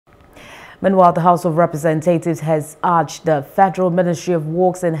Meanwhile, the House of Representatives has urged the Federal Ministry of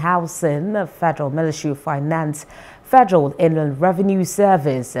Works and Housing, the Federal Ministry of Finance, Federal Inland Revenue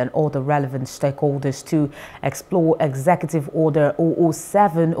Service and all the relevant stakeholders to explore Executive Order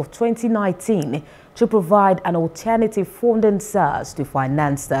 007 of 2019 to provide an alternative funding source to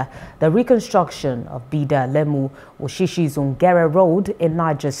finance the reconstruction of Bida, Lemu, Wushishi, Zungeru Road in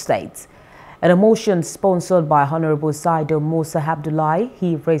Niger State. In a motion sponsored by Honorable Saido Musa Abdullahi,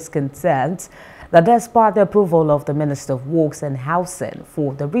 he raised concerns that despite the approval of the Minister of Works and Housing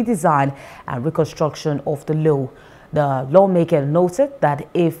for the redesign and reconstruction of the law, the lawmaker noted that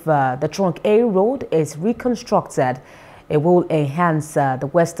if the Trunk A Road is reconstructed, it will enhance the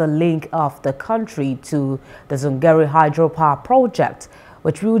western link of the country to the Zungeru hydropower project,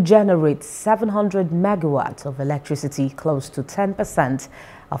 which will generate 700 megawatts of electricity, close to 10%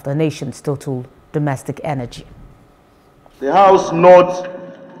 of the nation's total domestic energy. The House notes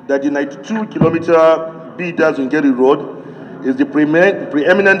that the 92-kilometer Bida Zungeru Road is the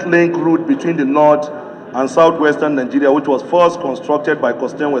preeminent link route between the north and southwestern Nigeria, which was first constructed by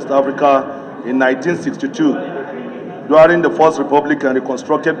Costain West Africa in 1962 during the First Republic and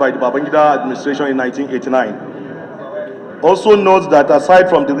reconstructed by the Babangida administration in 1989. Also notes that aside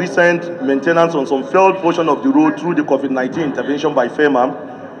from the recent maintenance on some failed portion of the road through the COVID-19 intervention by FEMA,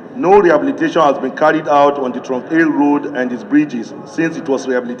 no rehabilitation has been carried out on the Trunk A Road and its bridges since it was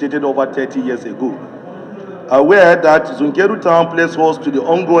rehabilitated over 30 years ago. Aware that Zungeru town plays host to the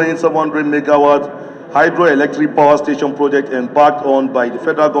ongoing 700 megawatt hydroelectric power station project embarked on by the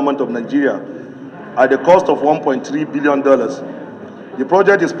federal government of Nigeria at the cost of $1.3 billion. The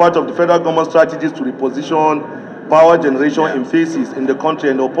project is part of the federal government strategies to reposition power generation in phases in the country,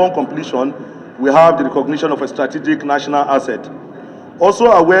 and upon completion, we have the recognition of a strategic national asset. Also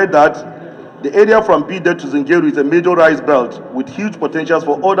aware that the area from Bida to Zungeru is a major rice belt with huge potentials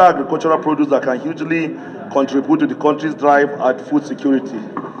for other agricultural produce that can hugely contribute to the country's drive at food security.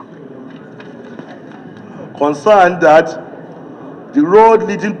 Concerned that the road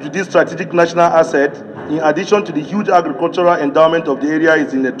leading to this strategic national asset, in addition to the huge agricultural endowment of the area,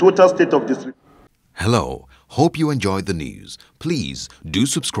 is in a total state of disrepair. Hello, hope you enjoyed the news. Please do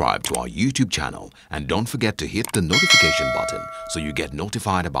subscribe to our YouTube channel and don't forget to hit the notification button so you get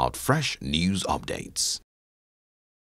notified about fresh news updates.